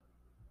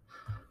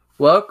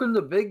Welcome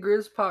to Big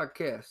Grizz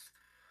Podcast.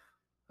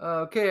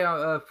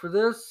 For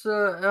this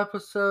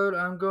episode,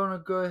 I'm going to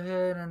go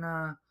ahead and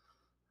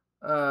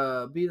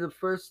be the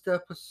first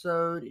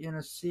episode in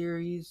a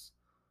series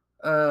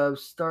of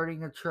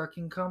starting a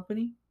trucking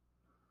company.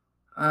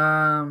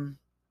 Um,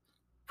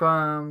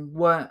 from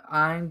what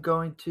I'm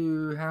going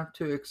to have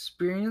to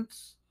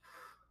experience,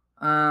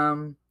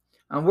 um,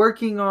 I'm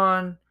working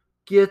on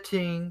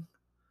getting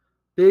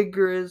Big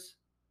Grizz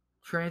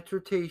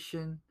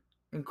Transportation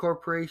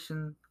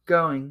Incorporation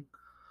going.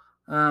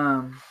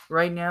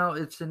 Right now,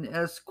 it's an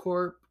S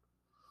corp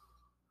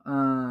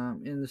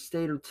in the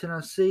state of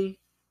Tennessee,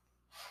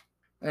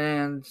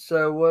 and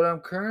so what I'm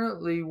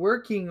currently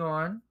working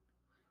on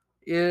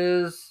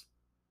is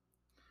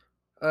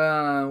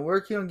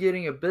working on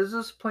getting a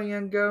business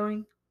plan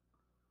going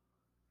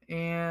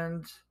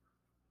and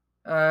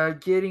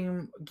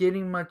getting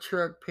my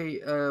truck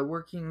paid.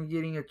 Working on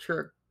getting a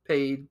truck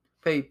paid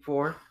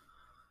for,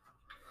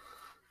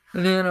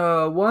 and then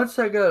once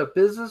I got a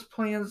business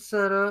plan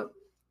set up,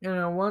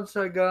 once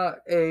I got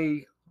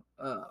a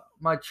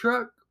my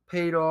truck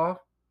paid off,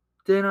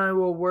 then I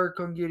will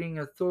work on getting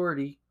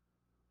authority.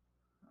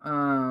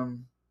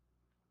 Um,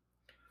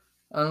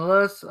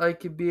 unless I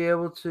could be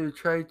able to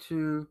try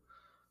to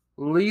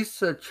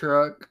lease a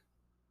truck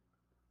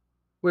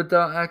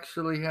without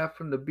actually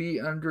having to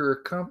be under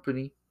a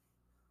company.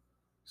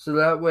 So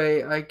that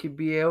way I could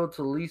be able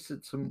to lease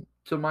it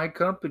to my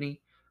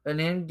company and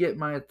then get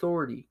my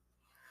authority.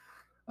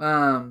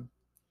 Um,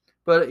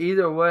 but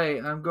either way,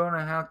 I'm going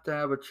to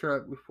have a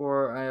truck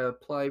before I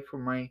apply for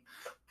my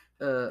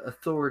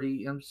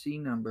authority MC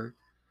number.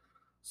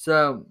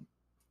 So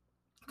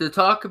to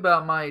talk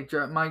about my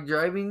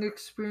driving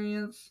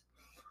experience,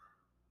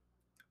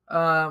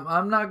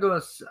 I'm not going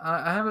to.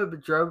 I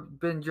haven't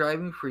been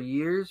driving for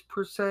years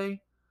per se,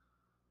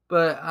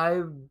 but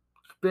I've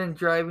been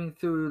driving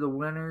through the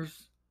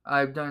winters.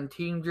 I've done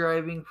team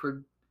driving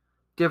for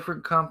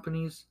different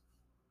companies.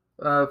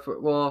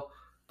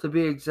 To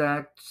be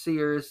exact,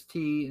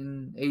 CRST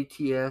and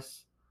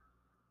ATS.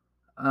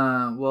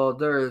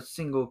 They're a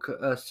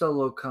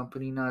solo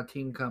company, not a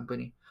team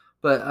company.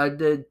 But I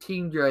did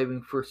team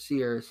driving for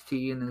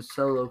CRST and then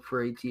solo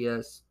for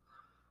ATS.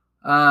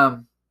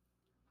 Um,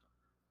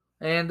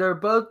 and they're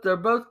both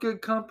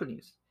good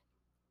companies.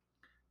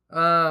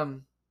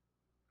 Um,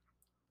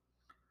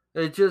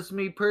 it's just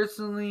me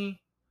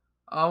personally.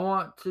 I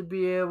want to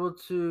be able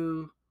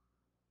to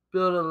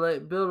build a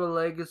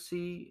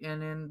legacy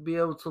and then be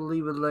able to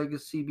leave a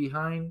legacy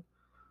behind,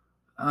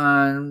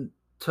 and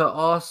to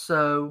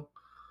also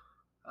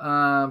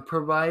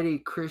provide a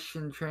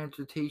Christian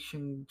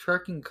transportation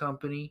trucking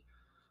company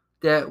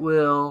that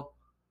will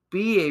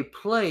be a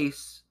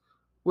place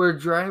where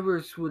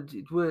drivers would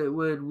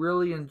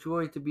really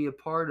enjoy to be a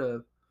part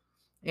of,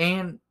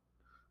 and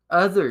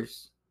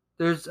others.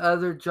 There's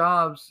other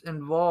jobs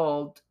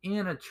involved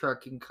in a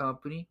trucking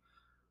company.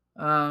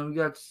 You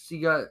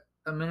got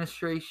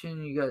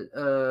administration, you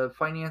got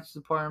finance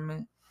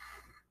department,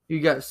 you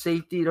got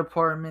safety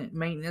department,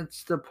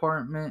 maintenance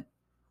department,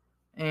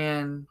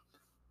 and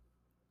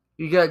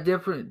you got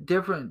different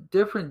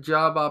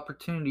job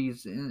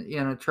opportunities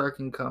in a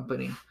trucking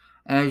company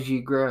as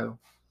you grow.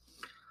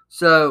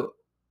 So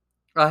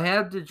I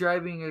have the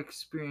driving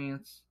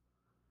experience,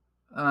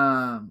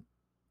 um,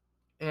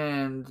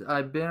 and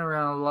I've been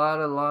around a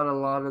lot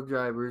of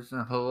drivers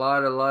and a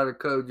lot of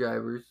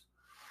co-drivers.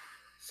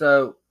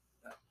 So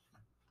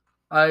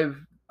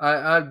I've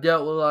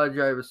dealt with a lot of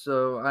drivers,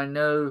 so I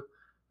know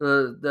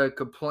the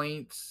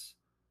complaints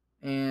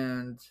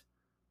and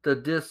the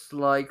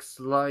dislikes,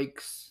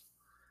 likes,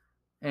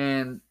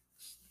 and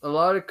a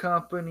lot of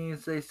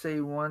companies they say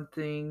one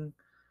thing,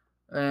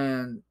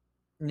 and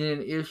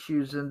then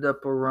issues end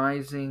up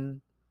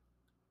arising,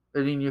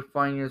 and then you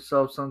find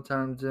yourself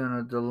sometimes in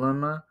a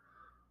dilemma.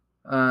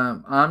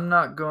 I'm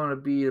not going to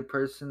be the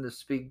person to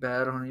speak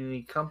bad on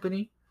any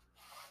company,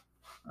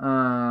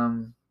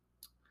 um,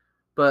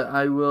 but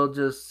I will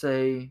just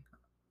say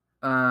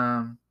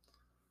um,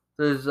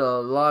 there's a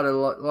lot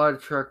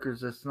of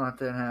truckers that's not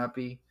that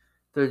happy.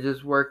 They're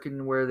just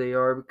working where they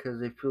are because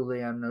they feel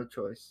they have no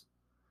choice.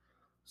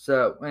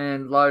 So,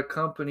 and a lot of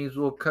companies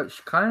will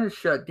kind of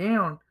shut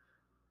down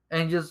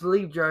and just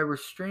leave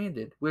drivers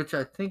stranded, which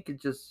I think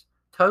is just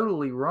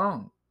totally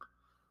wrong.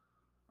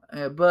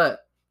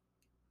 But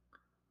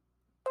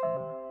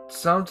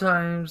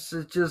sometimes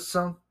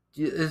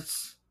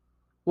it's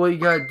what you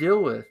got to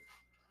deal with.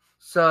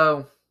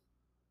 So,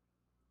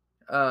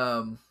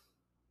 um,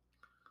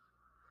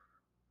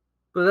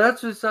 but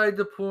that's beside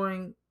the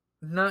point.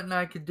 Nothing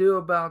I could do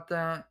about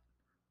that.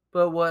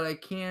 But what I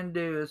can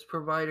do is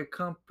provide a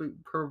company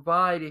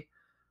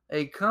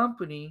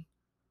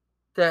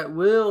that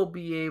will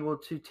be able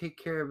to take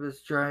care of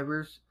its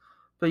drivers,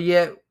 but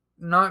yet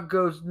not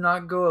go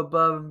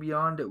above and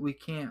beyond that we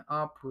can't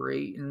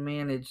operate and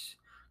manage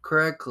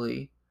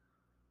correctly.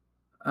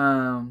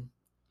 Um,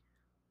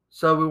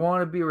 so we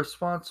want to be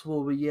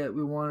responsible, but yet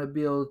we want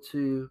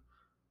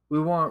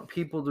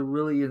people to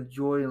really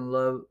enjoy and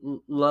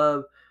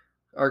love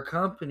our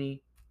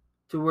company,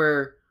 to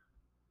where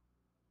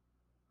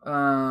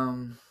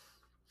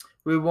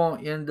we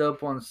won't end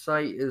up on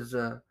site as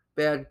a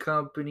bad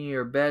company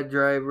or bad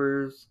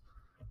drivers,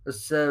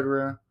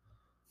 etc.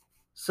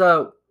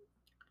 So,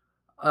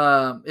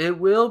 it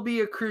will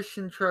be a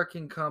Christian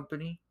trucking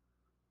company,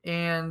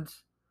 and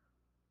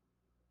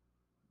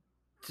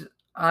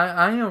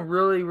I am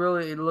really,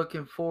 really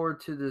looking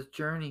forward to this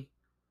journey.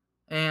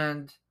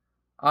 And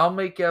I'll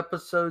make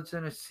episodes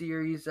in a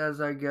series as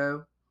I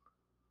go.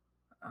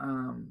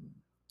 Um,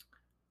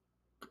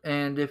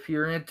 and if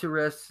you're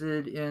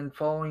interested in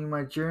following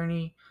my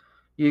journey,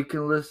 you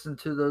can listen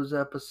to those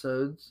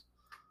episodes.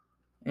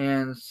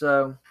 And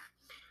so,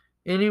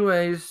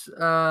 anyways,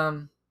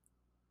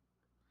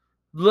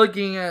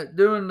 looking at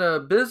doing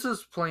the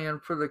business plan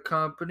for the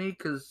company,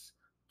 because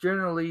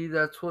generally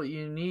that's what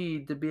you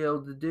need to be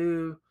able to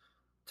do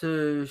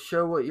to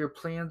show what your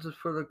plans are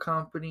for the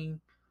company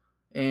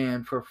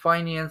and for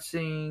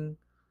financing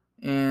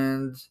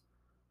and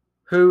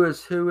who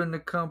is who in the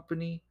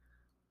company,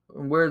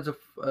 where's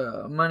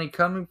the money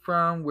coming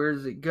from,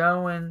 where's it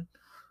going,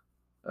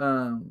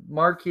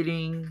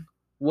 marketing,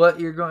 what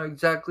you're going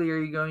exactly are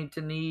you going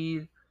to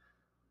need,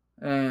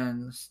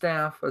 and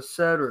staff,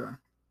 etc.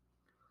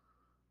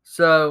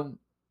 So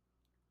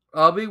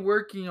I'll be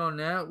working on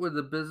that with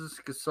a business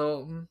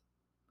consultant.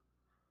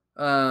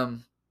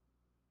 Um,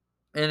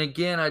 and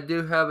again, I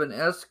do have an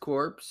S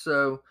corp,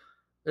 so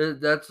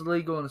that's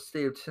legal in the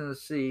state of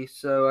Tennessee.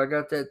 So I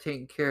got that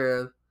taken care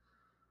of,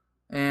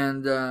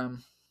 and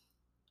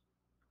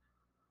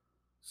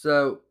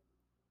so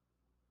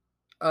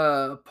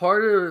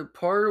part of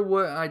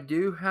what I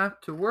do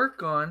have to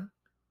work on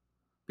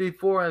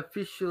before I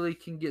officially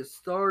can get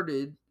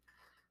started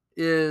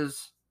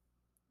is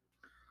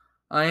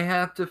I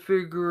have to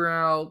figure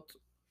out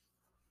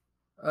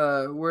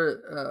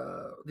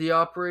where the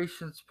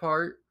operations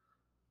part.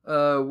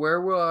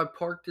 Where will I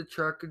park the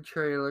truck and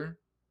trailer?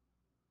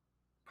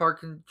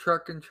 Parking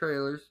truck and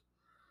trailers,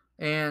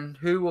 and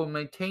who will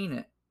maintain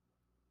it?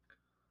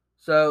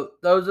 So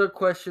those are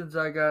questions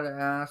I gotta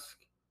ask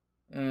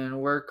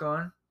and work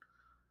on,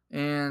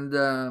 and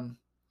then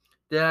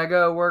I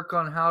gotta work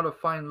on how to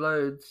find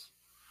loads.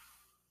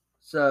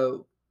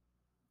 So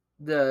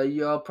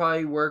I'll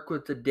probably work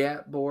with the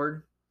DAT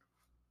board,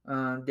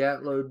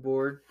 DAT load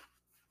board.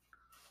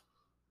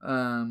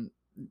 Um,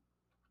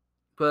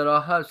 but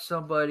I'll have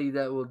somebody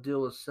that will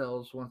deal with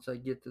sales once I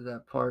get to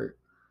that part,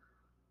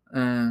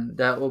 and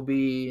that will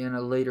be in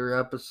a later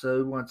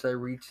episode once I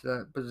reach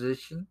that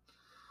position.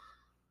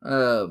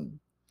 Um,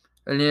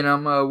 and then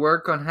I'm gonna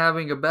work on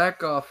having a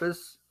back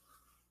office,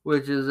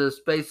 which is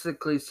just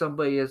basically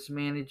somebody that's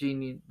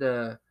managing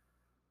the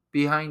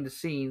behind the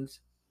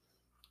scenes,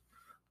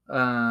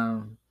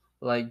 um,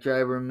 like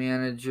driver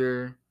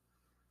manager,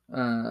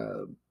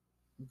 uh,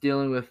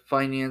 dealing with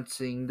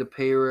financing, the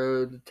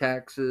payroll, the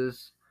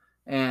taxes,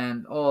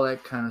 and all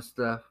that kind of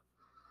stuff.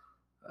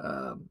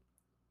 Um,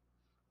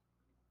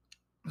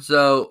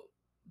 so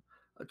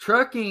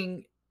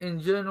trucking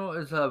in general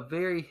is a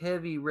very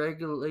heavy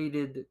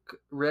regulated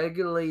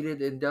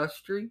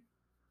industry.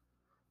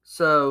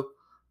 So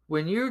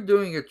when you're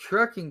doing a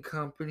trucking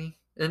company,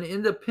 an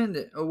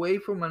independent away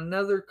from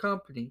another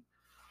company,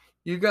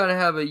 you got to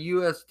have a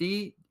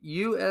USDOT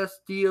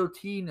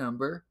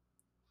number,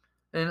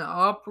 an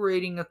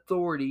operating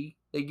authority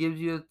that gives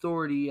you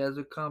authority as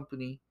a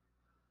company,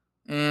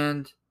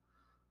 and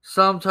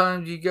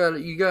sometimes you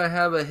gotta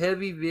have a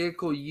heavy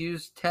vehicle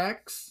use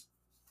tax,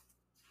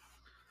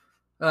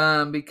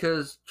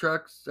 because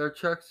trucks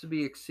to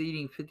be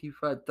exceeding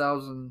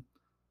 55,000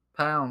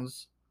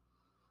 pounds.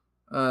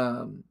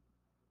 Um,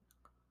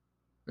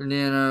 and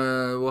then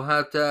I'll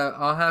have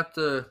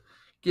to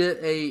get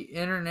a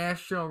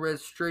international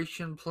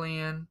registration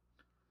plan,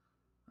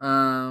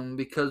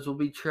 because we'll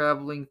be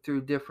traveling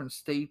through different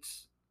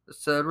states,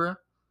 etc.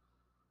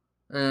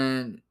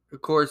 And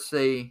of course,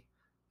 a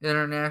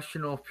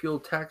international fuel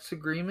tax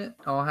agreement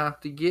I'll have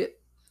to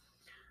get,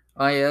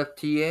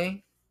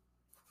 IFTA.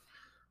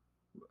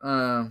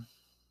 Um,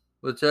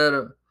 which had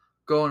to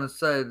go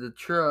inside the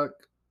truck.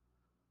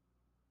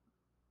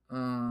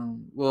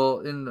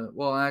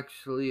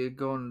 Actually, it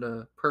go in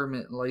the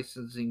permit and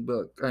licensing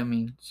book. I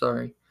mean,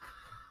 sorry.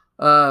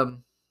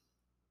 Um,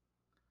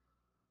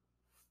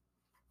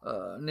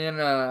 and then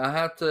I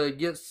have to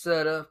get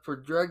set up for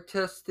drug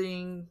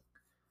testing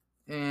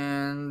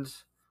and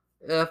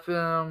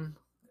FMCSA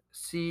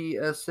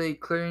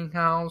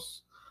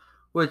clearinghouse,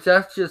 which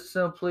that's just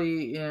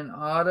simply an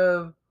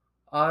automative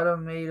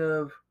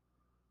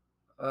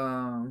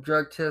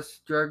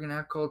drug and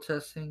alcohol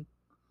testing.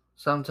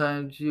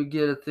 Sometimes you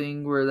get a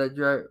thing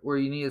where where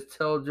you need to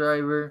tell a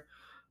driver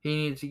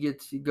he needs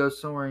to go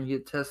somewhere and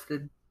get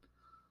tested.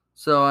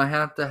 So I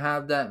have to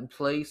have that in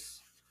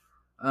place,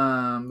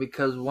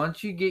 because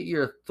once you get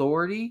your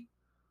authority,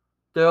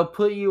 they'll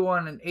put you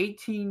on an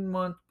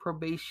 18-month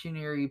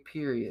probationary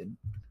period,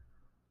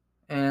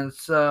 and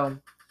so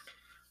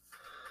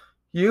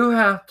you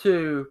have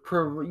to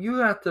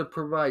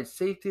provide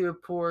safety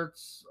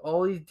reports,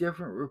 all these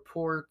different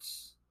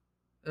reports,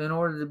 in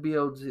order to be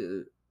able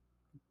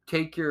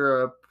take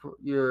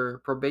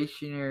your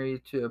probationary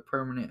to a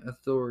permanent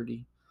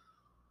authority.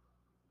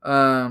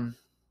 Of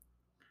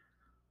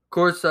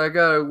course, I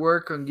gotta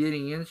work on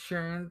getting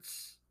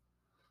insurance.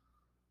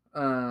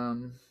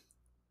 For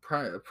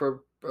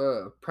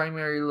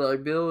primary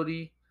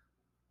liability,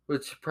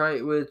 which is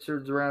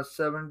around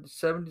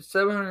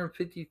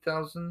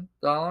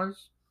 $750,000,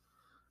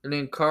 and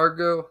then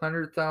cargo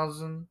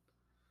 $100,000,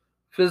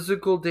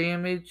 physical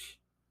damage,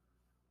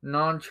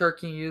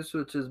 non-trucking use,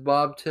 which is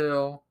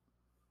bobtail,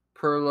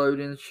 per load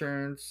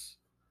insurance,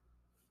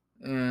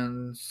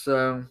 and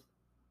so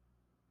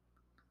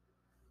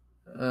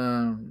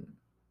um,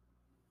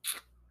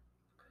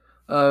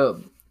 uh,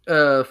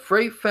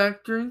 freight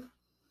factoring.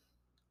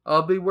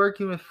 I'll be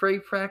working with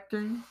freight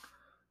factoring.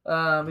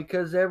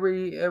 Because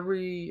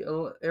every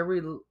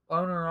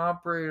owner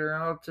operator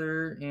out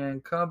there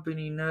and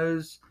company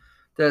knows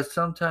that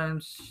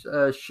sometimes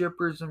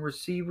shippers and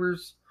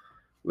receivers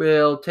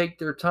will take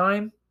their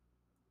time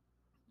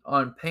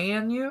on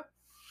paying you,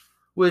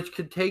 which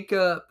could take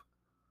up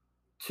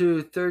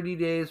to 30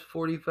 days,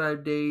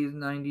 45 days,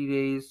 90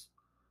 days.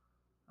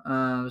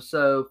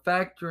 So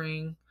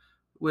factoring,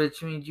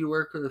 which means you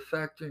work with a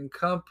factoring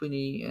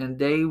company and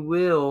they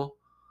will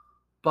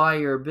buy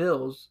your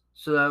bills,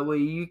 so that way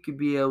you could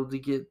be able to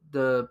get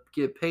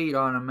paid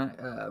on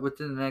them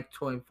within the next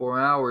 24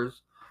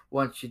 hours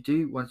once you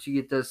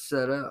get that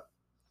set up.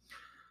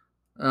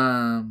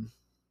 Um,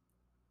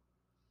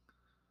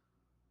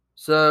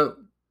 so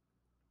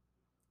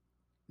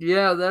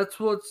yeah, that's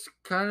what's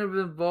kind of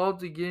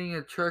involved in getting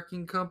a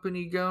trucking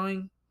company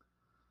going.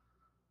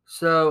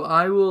 So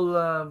I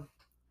will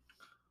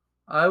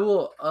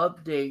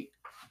update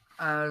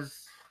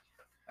as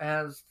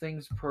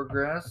things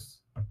progress,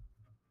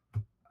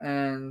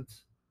 and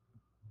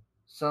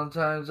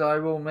sometimes I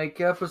will make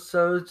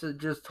episodes that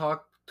just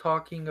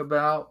talking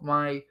about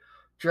my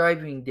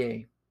driving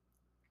day.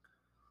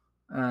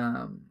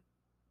 Um,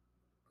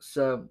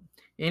 so,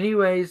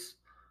 anyways,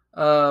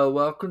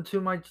 welcome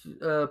to my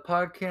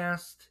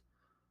podcast,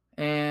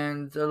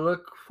 and I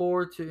look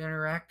forward to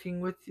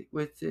interacting with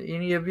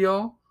any of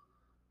y'all.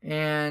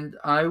 And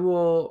I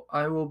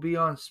will be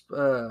on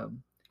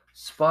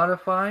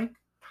Spotify,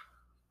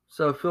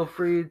 so feel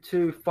free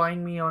to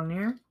find me on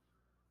there.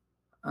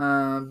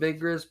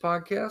 Big Grizz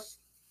Podcast.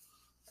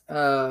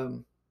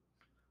 Um,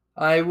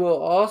 I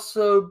will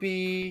also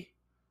be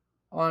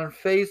on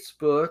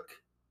Facebook,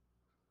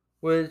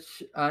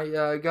 which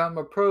I got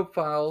my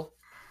profile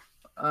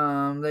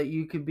that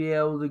you could be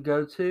able to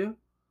go to,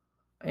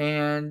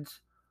 and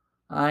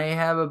I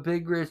have a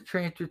Big Risk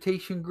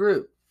Transportation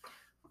group.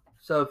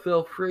 So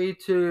feel free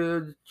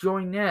to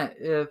join that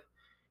if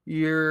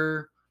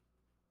you're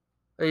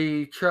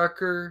a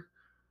trucker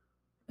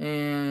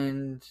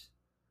and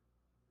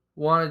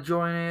want to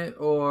join it,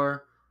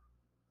 or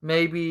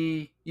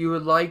maybe you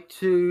would like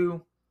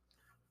to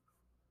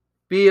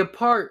be a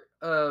part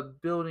of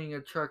building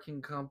a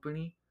trucking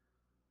company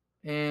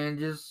and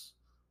just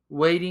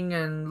waiting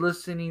and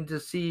listening to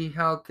see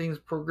how things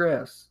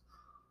progress.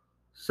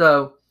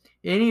 So,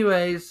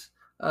 anyways,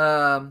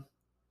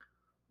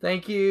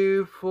 thank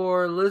you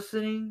for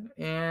listening,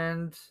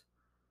 and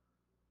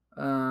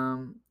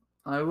um,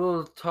 I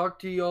will talk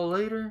to y'all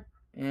later,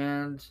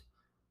 and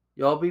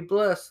y'all be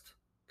blessed.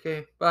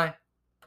 Okay, bye.